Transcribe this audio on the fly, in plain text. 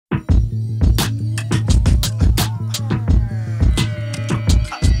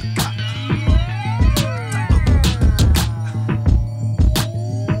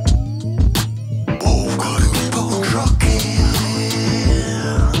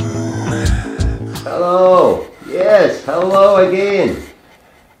Yes, hello again.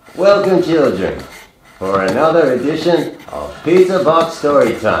 Welcome, children, for another edition of Pizza Box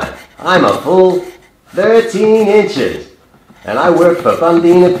Storytime. I'm a full 13 inches, and I work for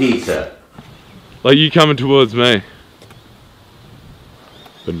Bundina Pizza. Like you coming towards me.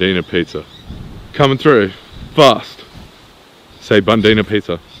 Bundina Pizza. Coming through. Fast. Say Bundina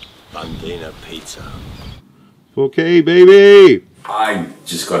Pizza. Bundina Pizza. 4K, baby! I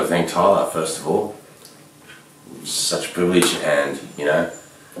just got to thank Tyler, first of all. It was such a privilege, and, you know,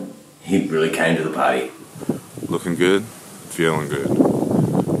 he really came to the party. Looking good, feeling good.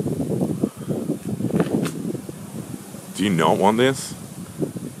 Do you not want this?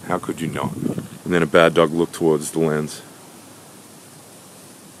 How could you not? And then a bad dog looked towards the lens.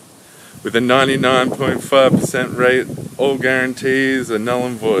 With a 99.5% rate, all guarantees are null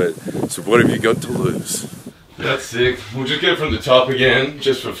and void. So what have you got to lose? That's sick. We'll just get from the top again,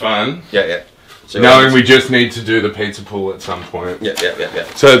 just for fun. Yeah. So knowing we just need to do the pizza pull at some point. Yeah.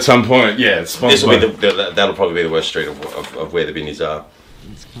 So at some point, yeah, it's this will be that'll probably be the worst street of where the binnies are.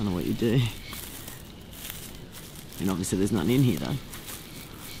 That's kind of what you do. And obviously there's nothing in here though.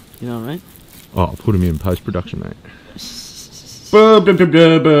 You know what I mean? Oh, I'll put him in post-production, mate.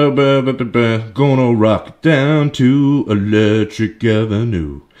 Gonna rock it down to Electric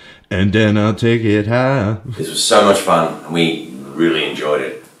Avenue, and then I'll take it high. This was so much fun, and we really enjoyed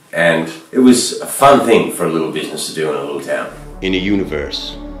it. And it was a fun thing for a little business to do in a little town. In a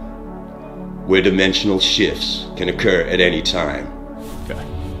universe where dimensional shifts can occur at any time. Okay.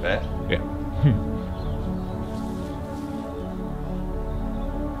 Right? Yeah.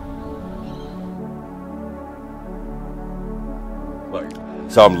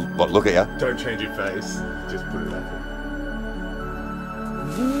 So I'm, look at you. Don't change your face. Just put it up.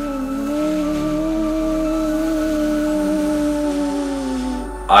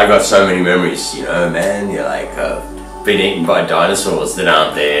 I got so many memories, you know, man. You're like, been eaten by dinosaurs that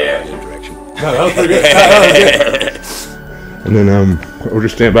aren't there. New direction. No, that was pretty good. And then we'll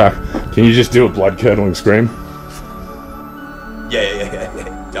just stand back. Can you just do a blood-curdling scream?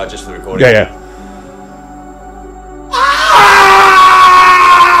 Yeah. No, just for the recording. Yeah.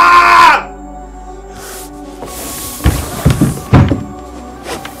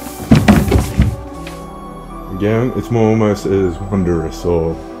 Again, it's more almost as wondrous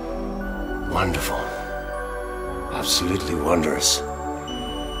or... Wonderful. Absolutely wondrous.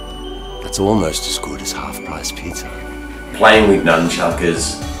 That's almost as good as half-price pizza. Playing with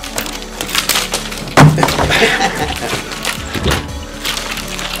nunchuckers.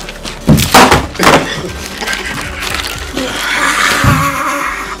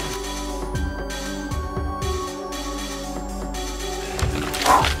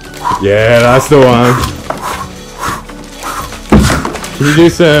 Yeah, that's the one. Can you do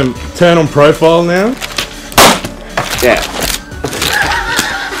some turn on profile now? Yeah.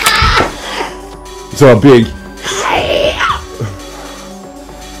 So big.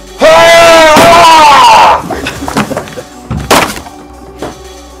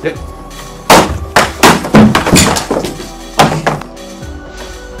 Yep.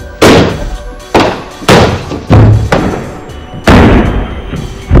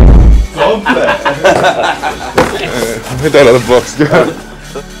 Hit that other box, go. I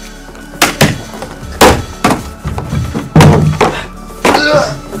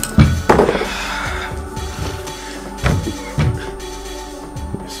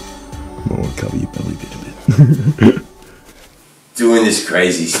want to cover your belly bit a bit. Doing this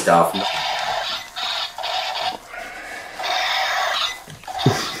crazy stuff.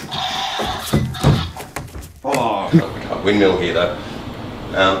 Oh, windmill here though.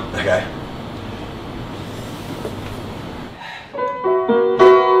 Okay.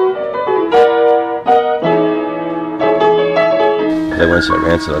 They weren't so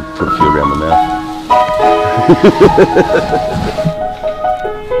rancid, I'd put a few around my mouth.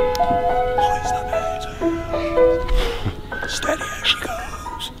 Steady as she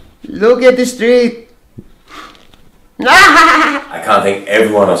goes. Look at the street. I can't think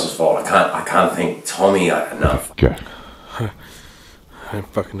everyone else's fault. I can't think Tommy enough. Okay. I don't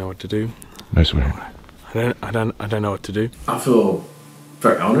fucking know what to do. No swearing. I don't know what to do. I feel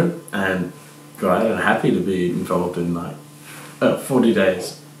very honoured and glad and happy to be involved in like 40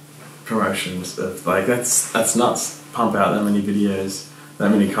 days promotions of like that's nuts. Pump out that many videos,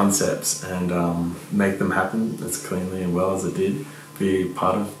 that many concepts, and make them happen as cleanly and well as it did. Be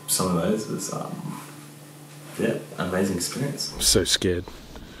part of some of those was amazing experience. I'm so scared.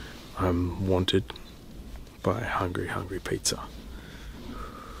 I'm wanted by hungry pizza.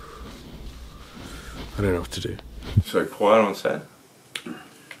 I don't know what to do. So quiet on set.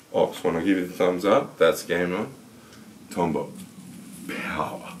 Ops, when I give you the thumbs up, that's game on. Tombob,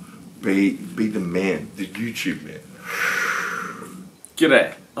 power. Be the man, the YouTube man.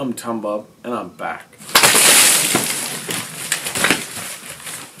 G'day, I'm Tombob, and I'm back.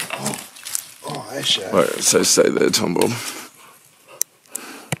 Oh, Asher. Right, so stay there, Tombob.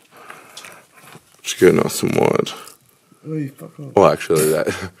 Just get nice and wide. Oh, you fuck off. Well, actually,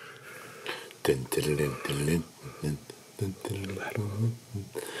 that.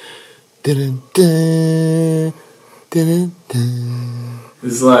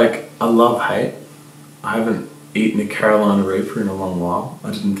 It's like a love-hate. I haven't eaten a Carolina Reaper in a long while.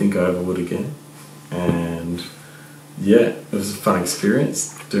 I didn't think I ever would again. And yeah, it was a fun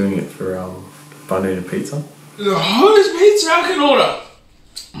experience doing it for Bandina Pizza. The hottest pizza I can order.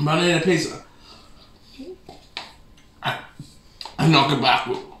 Bandina Pizza. I knock it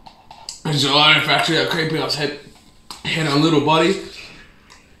backward. There's a lot of factory of creepy on head on little body.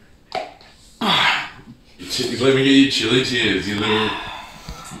 Let me get your chili tears, you little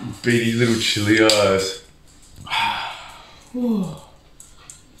beady little chili eyes. How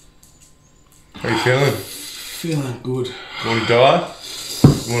you feeling? Feeling good. You want to die?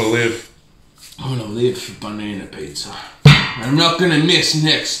 You want to live? I want to live for Bandina Pizza. I'm not going to miss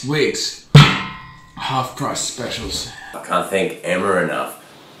next week's half-price specials. I can't thank Emma enough.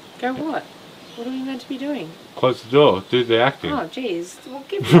 Go what? What are we meant to be doing? Close the door. Do the acting. Oh, jeez. Well,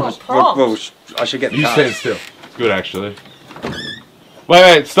 give me a prompt. Well, I should get the You card. stand still. It's good, actually.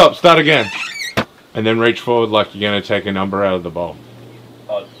 Wait, stop. Start again. And then reach forward like you're going to take a number out of the bowl.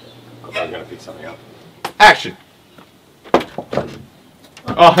 Oh, I'm going to pick something up. Action!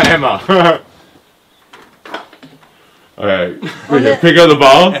 Oh, Emma. Okay, pick up the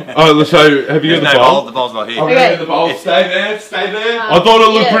bowl. Oh, so have you got the bowl? The bowl's not here. Okay. The bowl. Stay there. Stay there. I thought it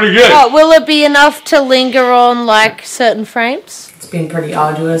looked pretty good. Oh, will it be enough to linger on like certain frames? It's been pretty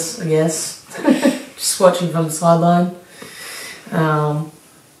arduous, I guess. Just watching from the sideline.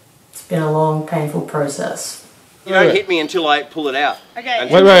 It's been a long, painful process. You don't hit me until I pull it out. Okay.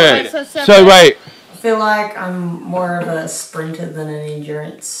 Wait. So wait. I feel like I'm more of a sprinter than an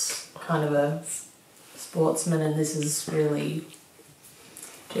endurance kind of a sportsman, and this has really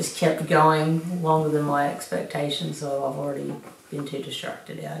just kept going longer than my expectations, so I've already been too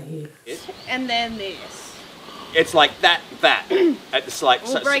distracted out here. And then this. It's like that. It's like...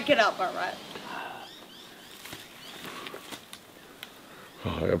 We'll break it up, alright?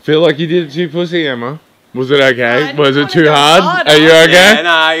 Oh, I feel like you did it too pussy, Emma. Was it okay? I Was it wanna too go hard? harder. Are you okay? Yeah,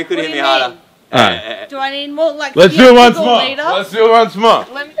 no, you could What hit do me you harder. mean? Alright. Do I need more like Let's do it once more. Leader? Let's do it once more.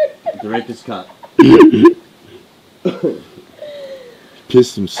 Let me... Director's cut.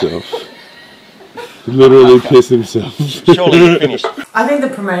 Pissed himself. He literally pissed himself. Surely you're finished. I think the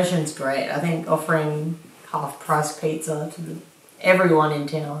promotion's great. I think offering half-price pizza to everyone in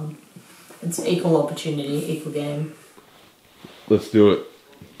town, it's equal opportunity, equal game. Let's do it.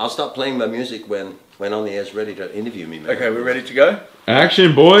 I'll start playing my music when On The Air's ready to interview me, man. Okay, we're ready to go?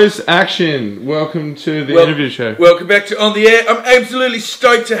 Action, boys. Action. Welcome to the interview show. Welcome back to On The Air. I'm absolutely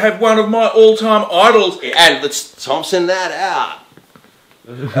stoked to have one of my all-time idols. And let's Thompson that out.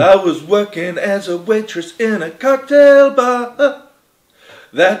 I was working as a waitress in a cocktail bar.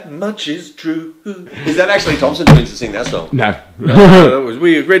 That much is true. Is that actually Thompson doing to sing that song? No.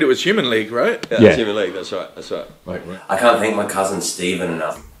 We agreed it was Human League, right? Yeah, that's Human League, that's right. Wait. I can't thank my cousin Stephen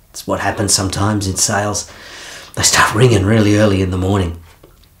enough. It's what happens sometimes in sales. They start ringing really early in the morning.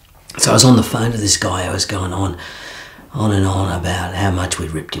 So I was on the phone to this guy. I was going on and on about how much we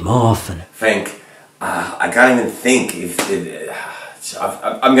ripped him off. And I can't even think if...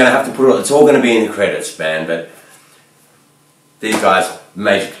 I'm going to have to put it... It's all going to be in the credits, man, but... These guys,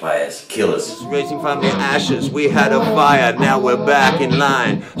 major players, killers. Raising from the ashes, we had a fire, now we're back in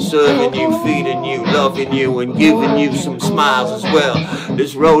line. Serving you, feeding you, loving you, and giving you some smiles as well.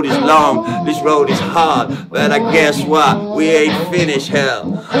 This road is long, this road is hard, but I guess what? We ain't finished,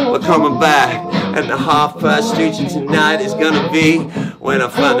 hell. We're coming back, and the half-price studio tonight is gonna be when I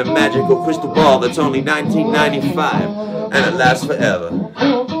find a magical crystal ball that's only $19.95, and it lasts forever.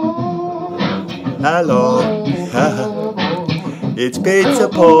 Hello. It's Pizza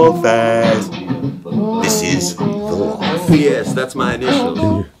Paul Fest. This is the life. Yes, that's my initials.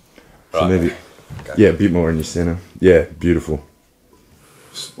 So maybe, yeah, a bit more in your center. Yeah, beautiful.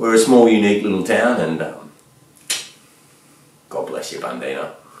 We're a small, unique little town, and God bless you,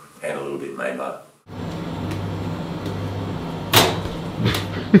 Bandina, and a little bit Maybach.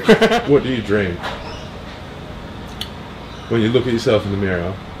 What do you dream? When you look at yourself in the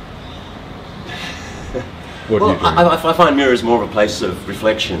mirror, what do you dream? I find mirrors more of a place of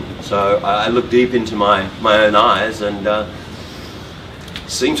reflection, so I look deep into my own eyes and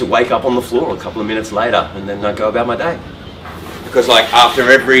seem to wake up on the floor a couple of minutes later, and then I go about my day. Because like after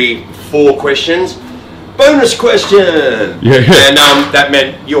every 4 questions, bonus question! Yeah. And that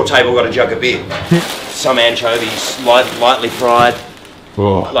meant your table got a jug of beer. Some anchovies, lightly fried.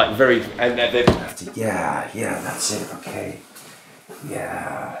 Oh. Like very, and yeah, that's it, okay.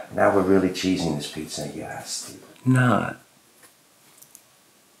 Yeah, now we're really cheesing this pizza, yes. No.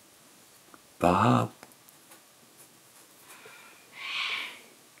 Bob.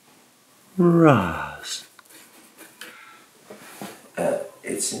 Ross.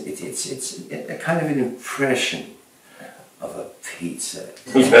 It's a kind of an impression of a pizza.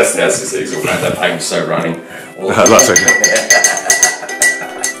 That's the six. That paint so running. That's okay.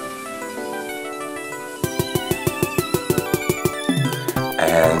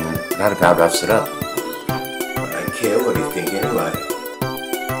 And that about wraps it up. I don't care what you think anyway.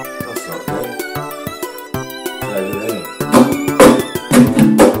 That's not me. It's over there.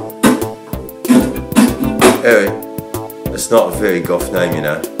 Hey, it's not a very goth name, you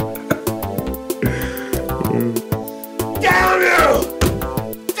know. Damn you!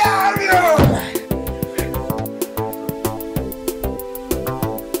 Damn you!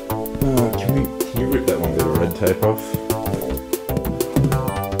 Can you rip that one bit of red tape off?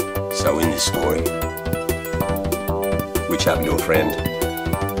 So in this story, which happened to a friend,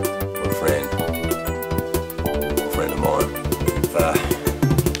 a friend of mine,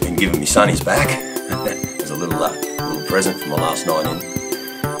 been giving me Sonny's back. There's a little present from my last night in.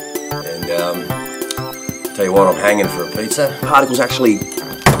 And tell you what, I'm hanging for a pizza. Particles actually,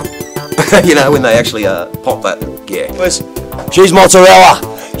 you know, when they actually pop that, yeah. Where's cheese mozzarella,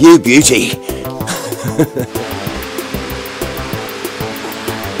 you beauty.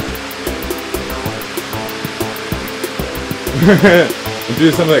 We'll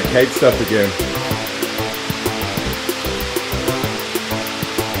do some of that cake stuff again.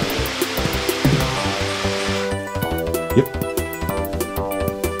 Yep.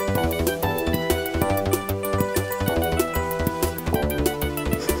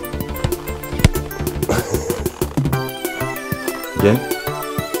 Again?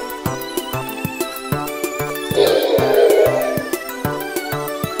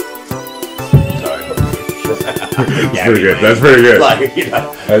 That's pretty good. That's pretty good. Like, you know,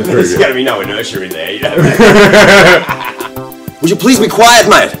 that's pretty there's good. got to be no inertia in there, you know. Would you please be quiet,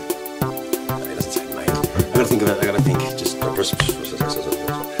 mate? No, he doesn't say mate. I gotta think about it. I gotta think. Just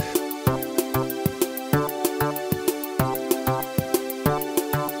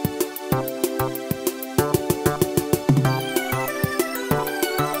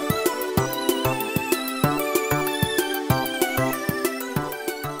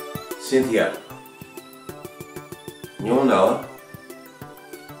Cynthia. You all know her.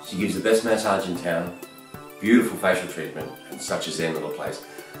 She gives the best massage in town, beautiful facial treatment, and such a zen little place.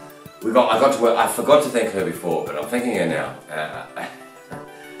 I forgot to thank her before, but I'm thanking her now.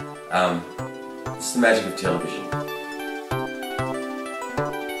 It's the magic of television.